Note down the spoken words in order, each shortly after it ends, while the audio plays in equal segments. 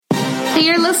Hey,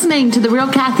 you're listening to The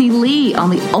Real Kathy Lee on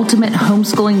the Ultimate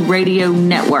Homeschooling Radio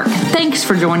Network. Thanks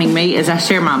for joining me as I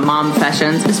share my mom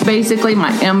sessions. It's basically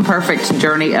my imperfect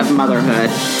journey of motherhood.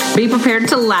 Be prepared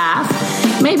to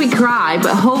laugh, maybe cry,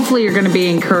 but hopefully you're going to be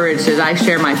encouraged as I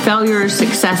share my failures,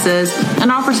 successes,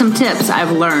 and offer some tips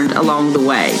I've learned along the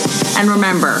way. And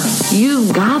remember,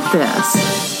 you got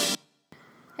this.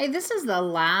 Hey, this is the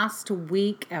last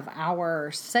week of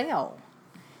our sale.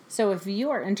 So if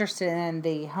you are interested in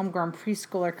the Homegrown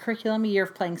Preschooler Curriculum, A Year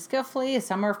of Playing Skillfully, A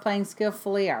Summer of Playing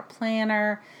Skillfully, our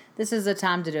planner, this is the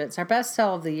time to do it. It's our best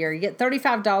sale of the year. You get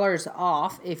 $35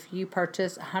 off if you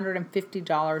purchase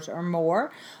 $150 or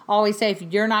more. Always say if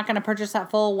you're not going to purchase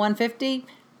that full $150,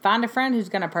 find a friend who's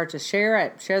going to purchase. Share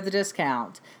it. Share the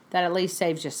discount. That at least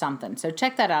saves you something. So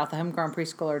check that out,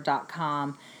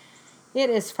 thehomegrownpreschooler.com. It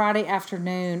is Friday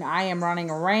afternoon. I am running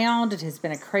around. It has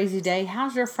been a crazy day.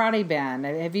 How's your Friday been?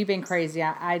 Have you been crazy?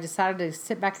 I decided to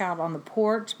sit back out on the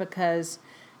porch because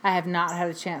I have not had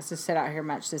a chance to sit out here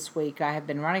much this week. I have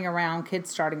been running around, kids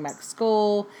starting back to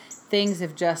school. Things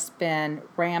have just been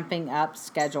ramping up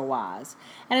schedule-wise.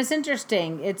 And it's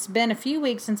interesting. It's been a few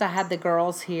weeks since I had the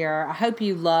girls here. I hope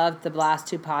you loved the last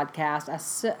two podcasts.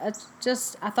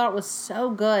 I thought it was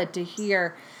so good to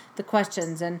hear the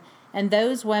questions. And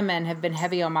those women have been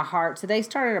heavy on my heart. So they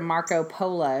started a Marco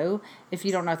Polo. If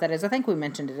you don't know what that is, I think we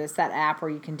mentioned it. It's that app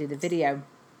where you can do the video.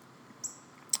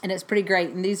 And it's pretty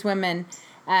great. And these women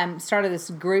started this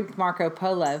group Marco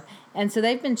Polo. And so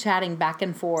they've been chatting back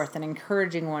and forth and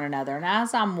encouraging one another. And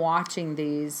as I'm watching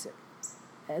these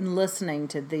and listening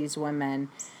to these women,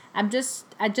 I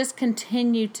just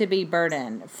continue to be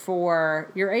burdened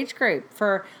for your age group,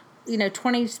 for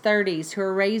 20s, 30s who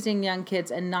are raising young kids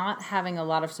and not having a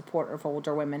lot of support of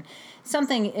older women.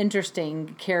 Something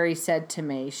interesting Carrie said to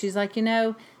me. She's like,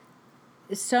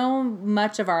 so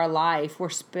much of our life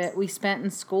we spent in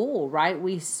school, right?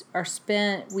 We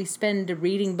spend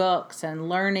reading books and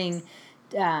learning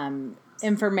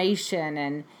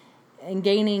information and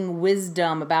gaining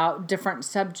wisdom about different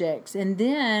subjects. And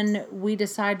then we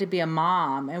decide to be a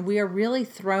mom, and we are really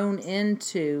thrown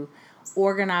into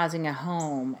organizing a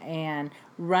home and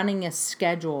running a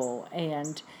schedule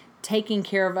and taking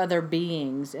care of other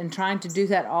beings and trying to do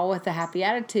that all with a happy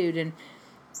attitude.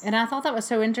 And I thought that was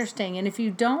so interesting. And if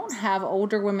you don't have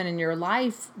older women in your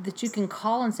life that you can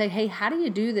call and say, hey, how do you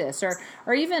do this?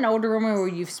 Or even older women where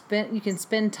you can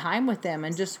spend time with them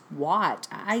and just watch.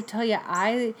 I tell you,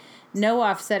 I know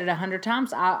I've said it 100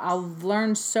 times. I've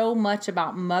learned so much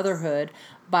about motherhood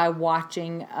by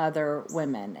watching other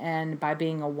women and by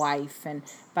being a wife and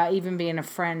by even being a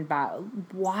friend, by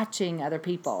watching other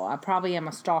people. I probably am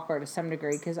a stalker to some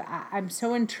degree because I'm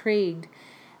so intrigued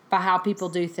by how people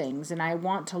do things, and I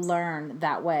want to learn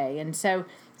that way. And so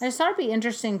I just thought it'd be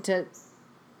interesting to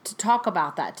talk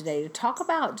about that today, to talk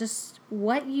about just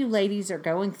what you ladies are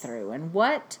going through and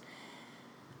what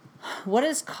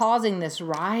is causing this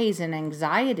rise in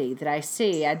anxiety that I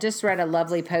see. I just read a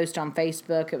lovely post on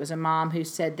Facebook. It was a mom who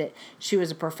said that she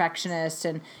was a perfectionist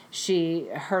and she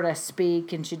heard us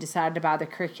speak and she decided to buy the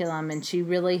curriculum, and she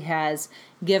really has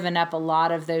given up a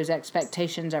lot of those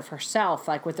expectations of herself,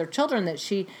 like with her children, that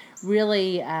she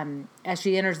really, as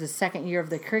she enters the second year of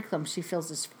the curriculum, she feels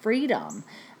this freedom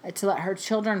to let her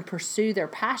children pursue their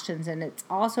passions, and it's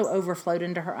also overflowed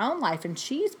into her own life, and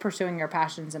she's pursuing her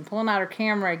passions and pulling out her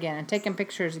camera again and taking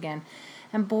pictures again.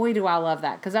 And boy, do I love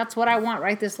that, because that's what I want,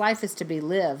 right? This life is to be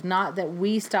lived, not that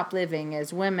we stop living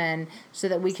as women so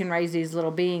that we can raise these little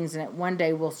beings and that one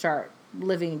day we'll start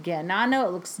living again. Now, I know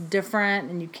it looks different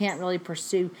and you can't really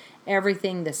pursue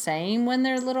everything the same when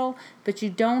they're little, but you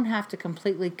don't have to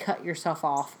completely cut yourself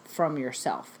off from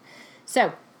yourself.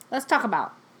 So let's talk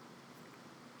about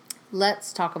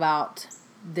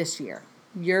this year.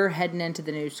 You're heading into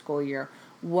the new school year.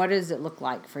 What does it look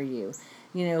like for you?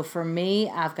 For me,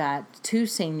 I've got 2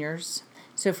 seniors.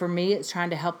 So for me, it's trying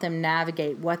to help them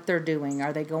navigate what they're doing.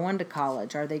 Are they going to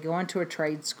college? Are they going to a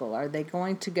trade school? Are they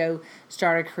going to go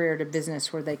start a career to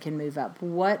business where they can move up?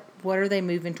 What are they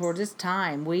moving towards? It's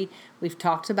time. We've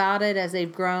talked about it as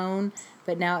they've grown,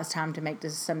 but now it's time to make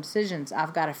some decisions.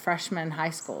 I've got a freshman in high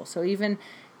school. So even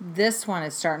this one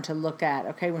is starting to look at,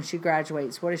 okay, when she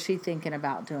graduates, what is she thinking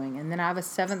about doing? And then I have a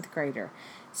 7th grader.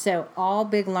 So all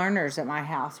big learners at my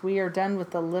house. We are done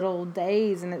with the little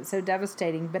days, and it's so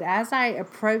devastating. But as I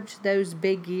approach those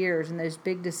big years and those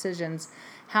big decisions,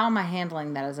 how am I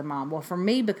handling that as a mom? Well, for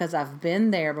me, because I've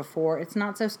been there before, it's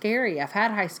not so scary. I've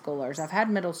had high schoolers, I've had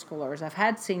middle schoolers, I've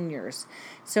had seniors.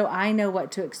 So I know what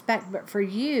to expect. But for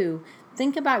you,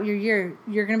 think about your year.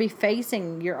 You're going to be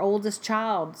facing your oldest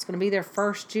child. It's going to be their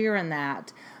first year in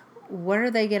that. what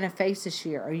are they going to face this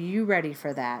year? Are you ready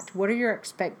for that? What are your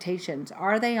expectations?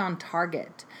 Are they on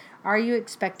target? Are you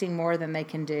expecting more than they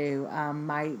can do?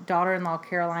 My daughter-in-law,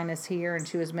 Caroline, is here, and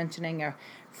she was mentioning a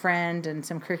friend and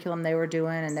some curriculum they were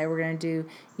doing, and they were going to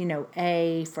do,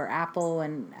 A for apple,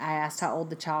 and I asked how old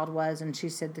the child was, and she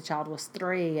said the child was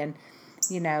 3, and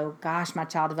gosh, my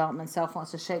child development self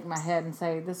wants to shake my head and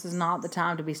say, this is not the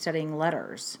time to be studying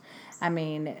letters. I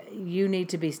mean, you need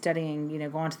to be studying,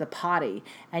 going to the potty,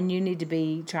 and you need to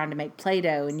be trying to make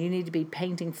Play-Doh, and you need to be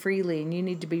painting freely, and you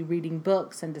need to be reading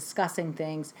books and discussing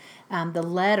things. The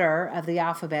letter of the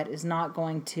alphabet is not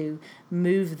going to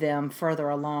move them further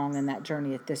along in that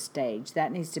journey at this stage.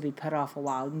 That needs to be put off a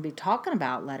while. You can be talking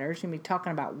about letters. You can be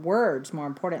talking about words, more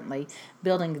importantly,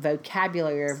 building the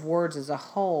vocabulary of words as a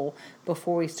whole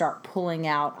before we start pulling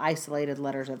out isolated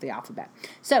letters of the alphabet.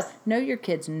 So know your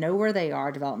kids, know where they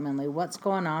are developmentally, what's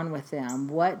going on with them,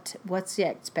 what's the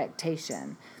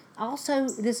expectation. Also,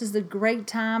 this is the great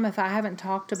time, if I haven't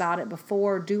talked about it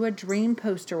before, do a dream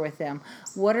poster with them.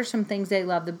 What are some things they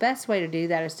love? The best way to do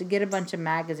that is to get a bunch of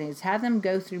magazines, have them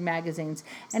go through magazines,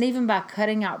 and even by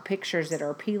cutting out pictures that are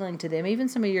appealing to them. Even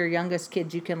some of your youngest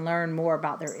kids, you can learn more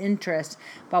about their interests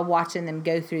by watching them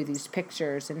go through these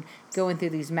pictures and going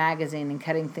through these magazines and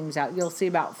cutting things out. You'll see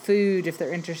about food if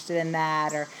they're interested in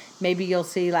that, or maybe you'll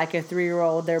see like a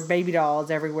 3-year-old, their baby dolls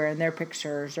everywhere in their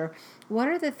pictures, or what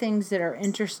are the things that are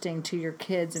interesting to your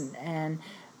kids, and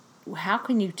how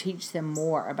can you teach them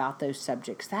more about those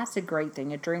subjects? That's a great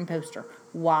thing, a dream poster.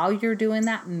 While you're doing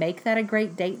that, make that a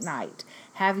great date night.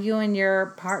 Have you and your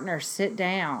partner sit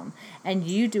down and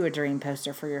you do a dream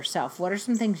poster for yourself. What are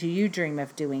some things you dream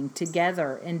of doing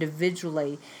together,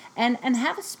 individually? And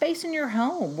have a space in your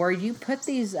home where you put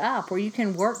these up, where you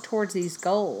can work towards these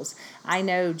goals. I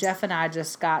know Jeff and I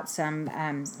just got some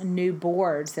new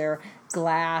boards. They're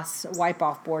glass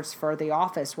wipe-off boards for the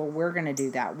office. Well, we're going to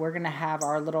do that. We're going to have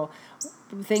our little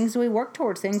things we work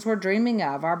towards, things we're dreaming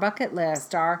of, our bucket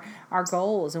list, our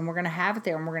goals, and we're going to have it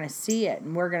there, and we're going to see it,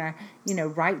 and we're going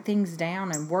to, write things down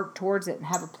and work towards it and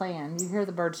have a plan. You hear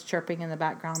the birds chirping in the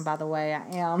background, by the way. I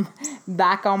am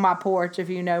back on my porch, if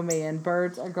you know me, and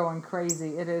birds are going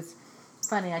crazy. It is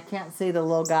funny. I can't see the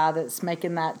little guy that's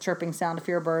making that chirping sound. If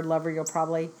you're a bird lover, you'll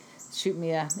probably shoot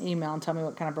me an email and tell me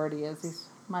what kind of bird he is. He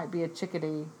might be a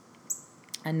chickadee.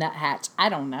 A nuthatch. I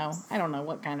don't know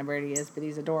what kind of bird he is, but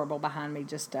he's adorable behind me,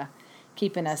 just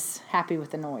keeping us happy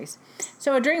with the noise.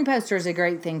 So a dream poster is a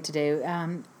great thing to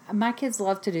do. My kids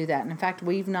love to do that. And in fact,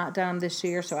 we've not done them this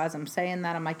year. So as I'm saying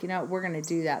that, I'm like, we're going to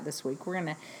do that this week. We're going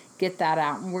to get that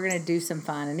out, and we're going to do some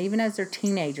fun. And even as they're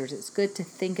teenagers, it's good to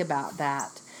think about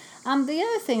that. The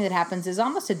other thing that happens is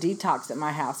almost a detox at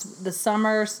my house. The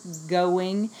summer's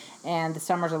going, and the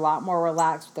summer's a lot more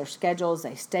relaxed with their schedules.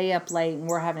 They stay up late, and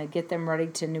we're having to get them ready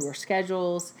to newer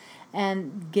schedules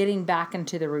and getting back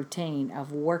into the routine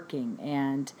of working.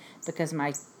 And because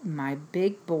my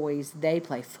big boys, they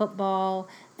play football,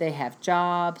 they have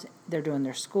jobs, they're doing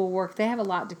their schoolwork, they have a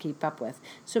lot to keep up with.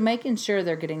 So making sure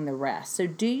they're getting the rest. So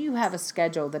do you have a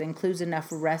schedule that includes enough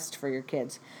rest for your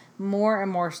kids? More and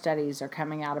more studies are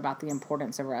coming out about the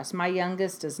importance of rest. My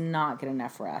youngest does not get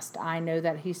enough rest. I know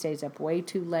that he stays up way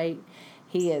too late.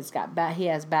 He has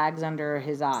bags under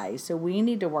his eyes. So we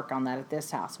need to work on that at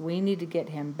this house. We need to get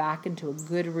him back into a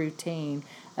good routine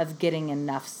of getting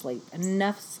enough sleep.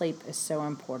 Enough sleep is so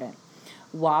important.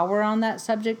 While we're on that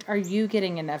subject, are you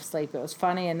getting enough sleep? It was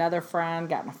funny, another friend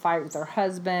got in a fight with her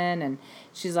husband, and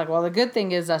she's like, well, the good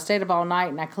thing is I stayed up all night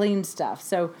and I cleaned stuff.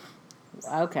 So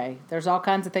okay, there's all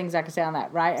kinds of things I can say on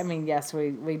that, right? I mean, yes,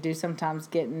 we do sometimes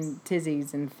get in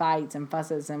tizzies and fights and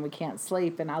fusses, and we can't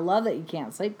sleep. And I love that you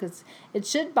can't sleep, because it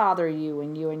should bother you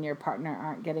when you and your partner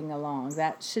aren't getting along.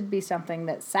 That should be something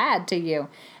that's sad to you,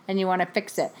 and you want to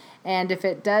fix it. And if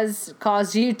it does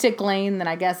cause you to clean, then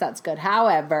I guess that's good.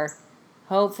 However,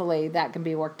 hopefully that can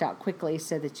be worked out quickly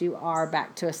so that you are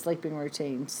back to a sleeping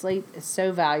routine. Sleep is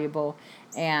so valuable,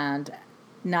 and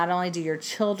not only do your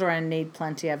children need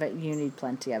plenty of it, you need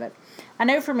plenty of it. I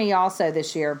know for me also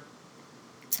this year,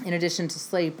 in addition to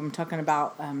sleep, I'm talking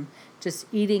about just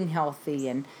eating healthy.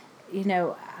 And,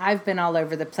 I've been all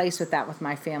over the place with that with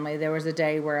my family. There was a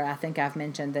day where I think I've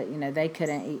mentioned that, they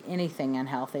couldn't eat anything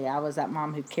unhealthy. I was that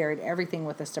mom who carried everything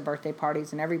with us to birthday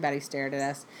parties, and everybody stared at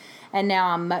us. And now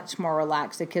I'm much more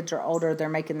relaxed. The kids are older. They're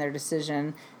making their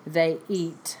decision. They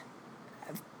eat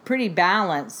pretty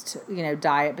balanced,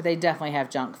 diet, but they definitely have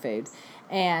junk food.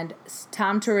 And it's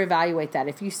time to reevaluate that.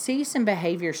 If you see some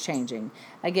behaviors changing,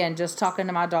 again, just talking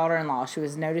to my daughter-in-law, she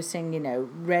was noticing,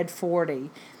 red 40.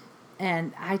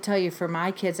 And I tell you, for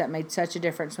my kids, that made such a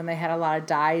difference when they had a lot of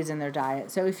dyes in their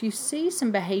diet. So if you see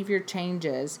some behavior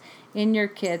changes in your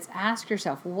kids, ask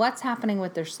yourself, what's happening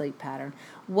with their sleep pattern?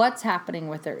 What's happening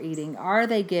with their eating? Are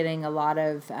they getting a lot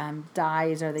of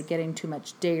dyes? Are they getting too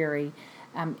much dairy?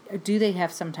 Do they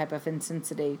have some type of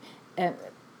sensitivity?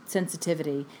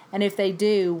 And if they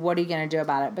do, what are you going to do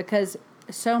about it? Because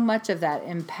so much of that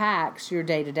impacts your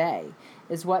day-to-day,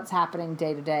 is what's happening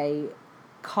day-to-day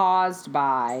caused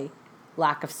by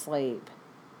lack of sleep,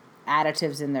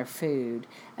 additives in their food.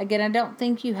 Again, I don't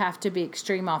think you have to be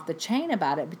extreme off the chain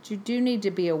about it, but you do need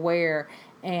to be aware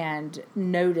and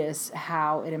notice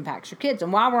how it impacts your kids.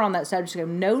 And while we're on that subject of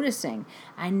noticing,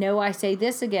 I know I say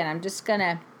this again, I'm just going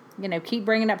to, keep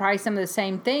bringing up probably some of the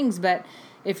same things, but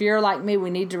if you're like me, we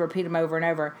need to repeat them over and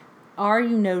over. Are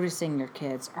you noticing your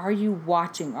kids? Are you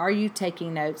watching? Are you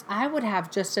taking notes? I would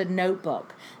have just a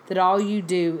notebook that all you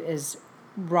do is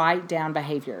write down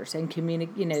behaviors and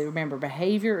remember,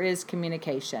 behavior is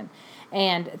communication.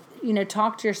 And,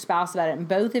 talk to your spouse about it, and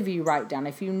both of you write down.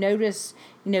 If you notice,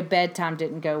 bedtime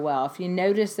didn't go well, if you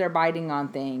notice they're biting on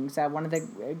things, one of the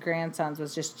grandsons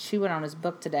was just chewing on his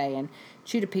book today and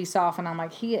chewed a piece off, and I'm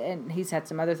like, he's had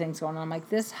some other things going on. I'm like,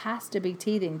 this has to be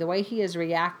teething, the way he is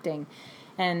reacting.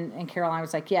 And Caroline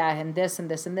was like, yeah, and this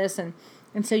and this and this.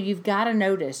 And so you've got to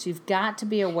notice, you've got to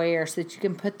be aware so that you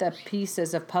can put the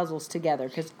pieces of puzzles together,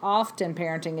 because often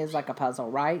parenting is like a puzzle,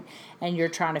 right? And you're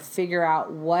trying to figure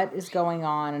out what is going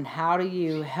on and how do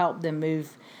you help them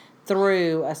move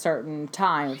through a certain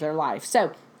time of their life.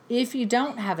 So if you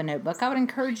don't have a notebook, I would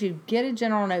encourage you, get a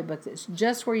general notebook that's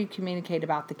just where you communicate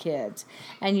about the kids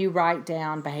and you write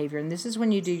down behavior. And this is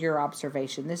when you do your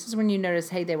observation. This is when you notice,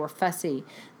 hey, they were fussy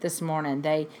this morning.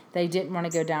 They didn't want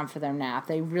to go down for their nap.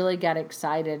 They really got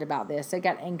excited about this. They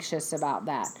got anxious about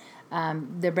that.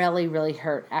 Their belly really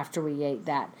hurt after we ate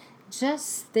that.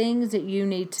 Just things that you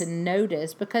need to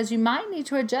notice, because you might need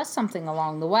to adjust something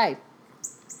along the way.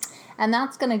 And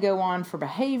that's going to go on for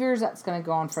behaviors. That's going to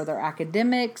go on for their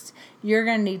academics. You're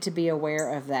going to need to be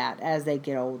aware of that as they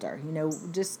get older.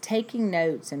 Just taking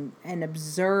notes and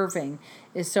observing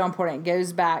is so important. It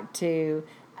goes back to,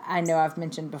 I know I've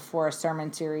mentioned before, a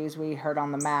sermon series we heard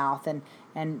on the mouth.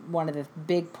 And one of the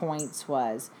big points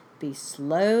was, be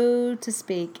slow to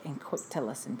speak and quick to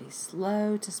listen. Be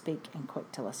slow to speak and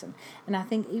quick to listen. And I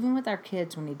think even with our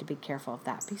kids, we need to be careful of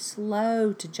that. Be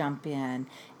slow to jump in,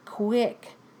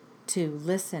 quick to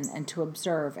listen and to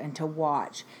observe and to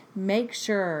watch. Make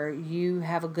sure you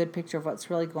have a good picture of what's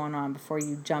really going on before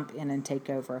you jump in and take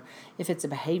over. If it's a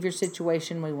behavior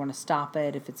situation, we want to stop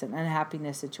it. If it's an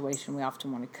unhappiness situation, we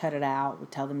often want to cut it out. We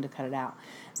tell them to cut it out.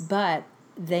 But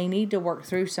they need to work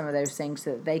through some of those things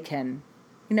so that they can,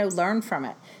 learn from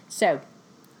it. So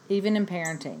even in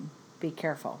parenting, be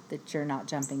careful that you're not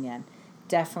jumping in.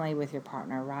 Definitely with your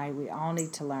partner, right? We all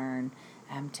need to learn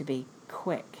to be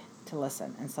quick to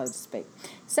listen and slow to speak.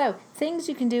 So things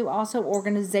you can do. Also,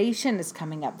 organization is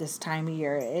coming up this time of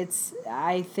year. It's,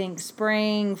 I think,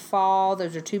 spring, fall,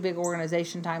 those are two big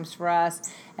organization times for us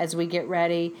as we get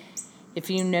ready. If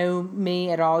you know me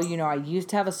at all, I used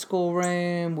to have a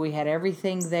schoolroom. We had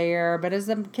everything there. But as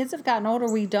the kids have gotten older,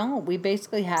 we don't. We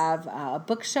basically have a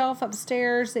bookshelf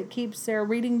upstairs that keeps their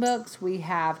reading books. We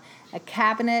have a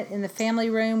cabinet in the family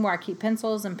room where I keep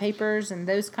pencils and papers and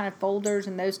those kind of folders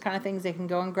and those kind of things they can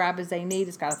go and grab as they need.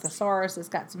 It's got a thesaurus. It's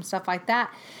got some stuff like that.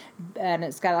 And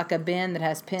it's got like a bin that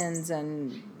has pens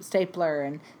and stapler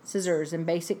and scissors and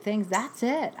basic things. That's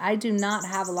it. I do not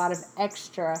have a lot of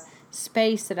extra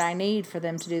space that I need for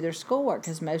them to do their schoolwork,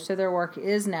 because most of their work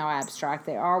is now abstract.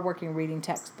 They are working reading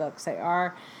textbooks. They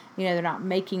are, they're not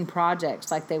making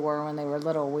projects like they were when they were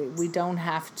little. We don't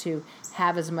have to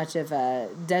have as much of a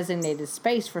designated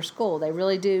space for school. They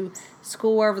really do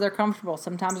school wherever they're comfortable.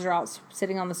 Sometimes they're out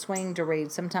sitting on the swing to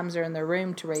read. Sometimes they're in their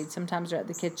room to read. Sometimes they're at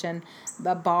the kitchen,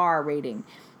 a bar reading.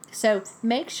 So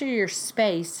make sure your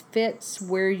space fits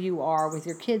where you are with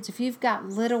your kids. If you've got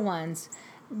little ones,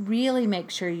 really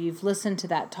make sure you've listened to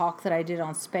that talk that I did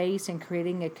on space and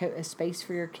creating a space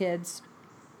for your kids.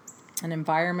 An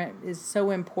environment is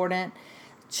so important.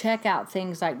 Check out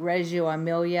things like Reggio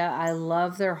Emilia. I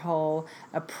love their whole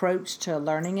approach to a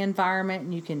learning environment,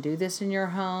 and you can do this in your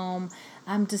home.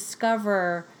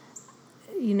 Discover,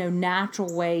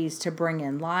 natural ways to bring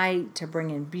in light, to bring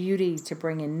in beauty, to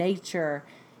bring in nature.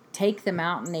 Take them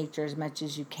out in nature as much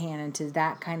as you can into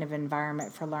that kind of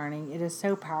environment for learning. It is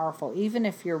so powerful. Even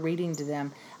if you're reading to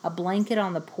them, a blanket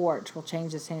on the porch will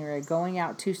change the scenery. Going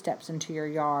out 2 steps into your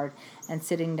yard and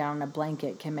sitting down on a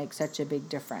blanket can make such a big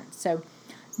difference. So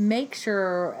make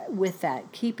sure with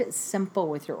that, keep it simple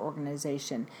with your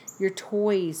organization. Your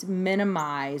toys,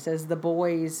 minimize. As the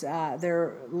boys,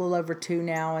 they're a little over 2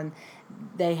 now, and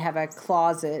they have a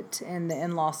closet in the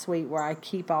in-law suite where I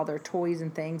keep all their toys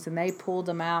and things, and they pulled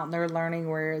them out, and they're learning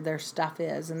where their stuff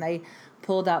is, and they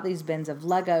pulled out these bins of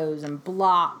Legos and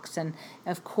blocks, and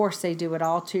of course they do what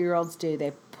all 2-year-olds do.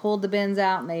 They pulled the bins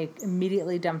out and they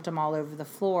immediately dumped them all over the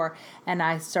floor, and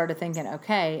I started thinking,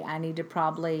 okay, I need to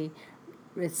probably,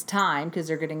 it's time, because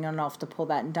they're getting enough to pull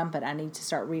that and dump it. I need to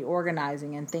start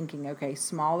reorganizing and thinking, okay,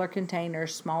 smaller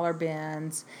containers, smaller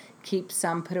bins, keep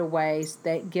some put away,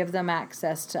 that give them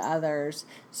access to others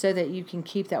so that you can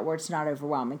keep that where it's not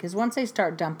overwhelming. Because once they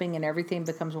start dumping and everything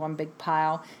becomes one big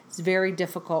pile, it's very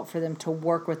difficult for them to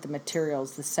work with the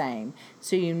materials the same.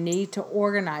 So you need to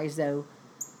organize, though,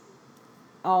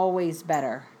 always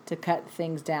better to cut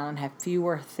things down and have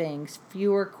fewer things,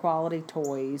 fewer quality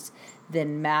toys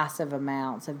than massive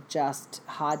amounts of just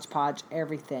hodgepodge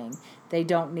everything. They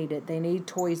don't need it. They need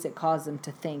toys that cause them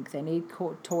to think. They need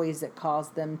toys that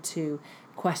cause them to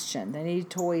question. They need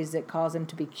toys that cause them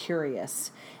to be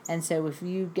curious. And so if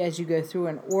you, as you go through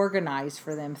and organize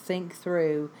for them, think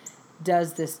through,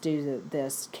 does this do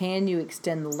this? Can you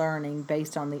extend the learning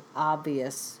based on the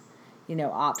obvious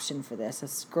option for this?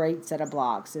 A great set of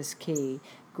blocks is key.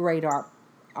 Great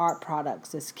art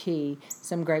products is key.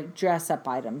 Some great dress-up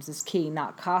items is key.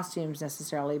 Not costumes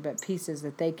necessarily, but pieces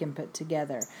that they can put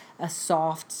together. A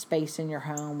soft space in your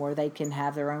home where they can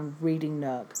have their own reading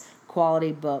nook.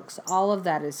 Quality books. All of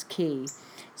that is key.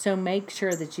 So make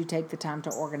sure that you take the time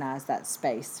to organize that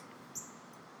space.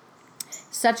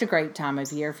 Such a great time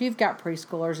of year. If you've got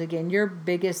preschoolers, again, your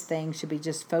biggest thing should be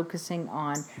just focusing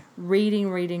on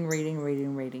reading.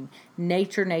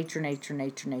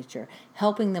 Nature.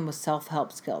 Helping them with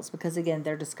self-help skills, because, again,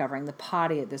 they're discovering the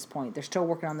potty at this point. They're still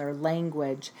working on their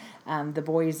language. The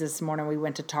boys this morning, we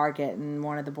went to Target, and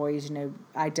one of the boys,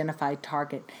 identified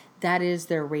Target. That is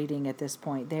their reading at this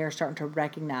point. They are starting to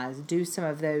recognize, do some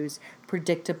of those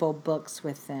predictable books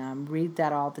with them. Read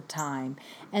that all the time.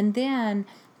 And then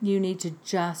you need to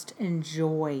just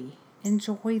enjoy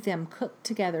them, cook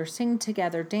together, sing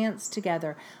together, dance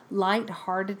together.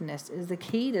 Lightheartedness is the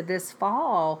key to this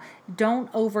fall.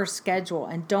 Don't overschedule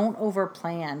and don't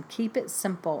overplan. Keep it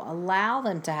simple. Allow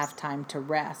them to have time to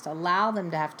rest. Allow them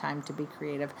to have time to be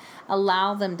creative.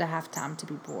 Allow them to have time to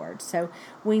be bored. So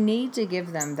we need to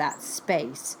give them that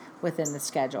space within the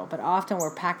schedule. But often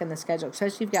we're packing the schedule,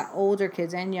 especially if you've got older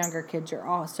kids and younger kids. You're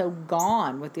all so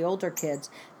gone with the older kids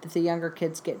that the younger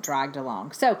kids get dragged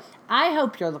along. So I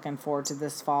hope you're looking forward to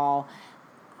this fall.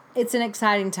 It's an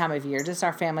exciting time of year. Just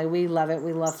our family, we love it.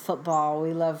 We love football.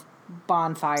 We love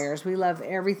bonfires. We love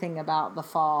everything about the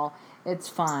fall. It's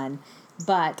fun.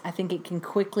 But I think it can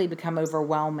quickly become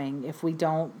overwhelming if we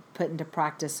don't put into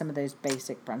practice some of those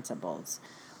basic principles.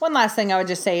 One last thing I would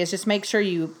just say is just make sure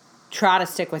you try to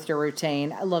stick with your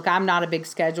routine. Look, I'm not a big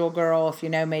schedule girl. If you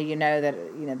know me, you know that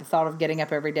the thought of getting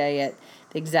up every day at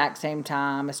the exact same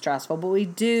time is stressful. But we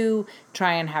do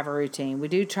try and have a routine. We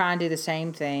do try and do the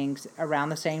same things around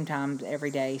the same time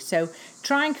every day. So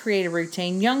try and create a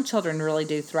routine. Young children really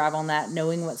do thrive on that,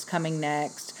 knowing what's coming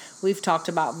next. We've talked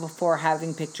about before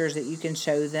having pictures that you can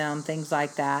show them, things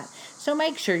like that. So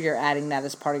make sure you're adding that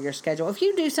as part of your schedule. If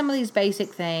you do some of these basic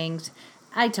things,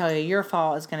 I tell you, your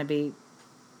fall is going to be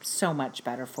so much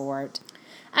better for it.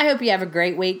 I hope you have a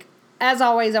great week. As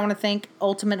always, I want to thank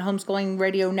Ultimate Homeschooling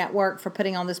Radio Network for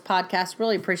putting on this podcast.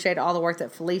 Really appreciate all the work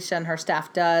that Felicia and her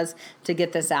staff does to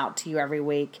get this out to you every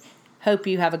week. Hope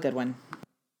you have a good one.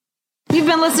 You've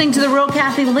been listening to The Real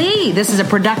Kathy Lee. This is a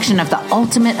production of the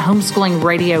Ultimate Homeschooling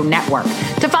Radio Network.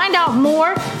 To find out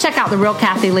more, check out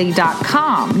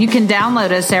therealkathylee.com. You can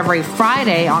download us every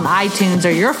Friday on iTunes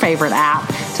or your favorite app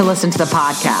to listen to the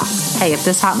podcast. Hey, if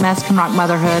this hot mess can rock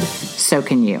motherhood, so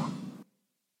can you.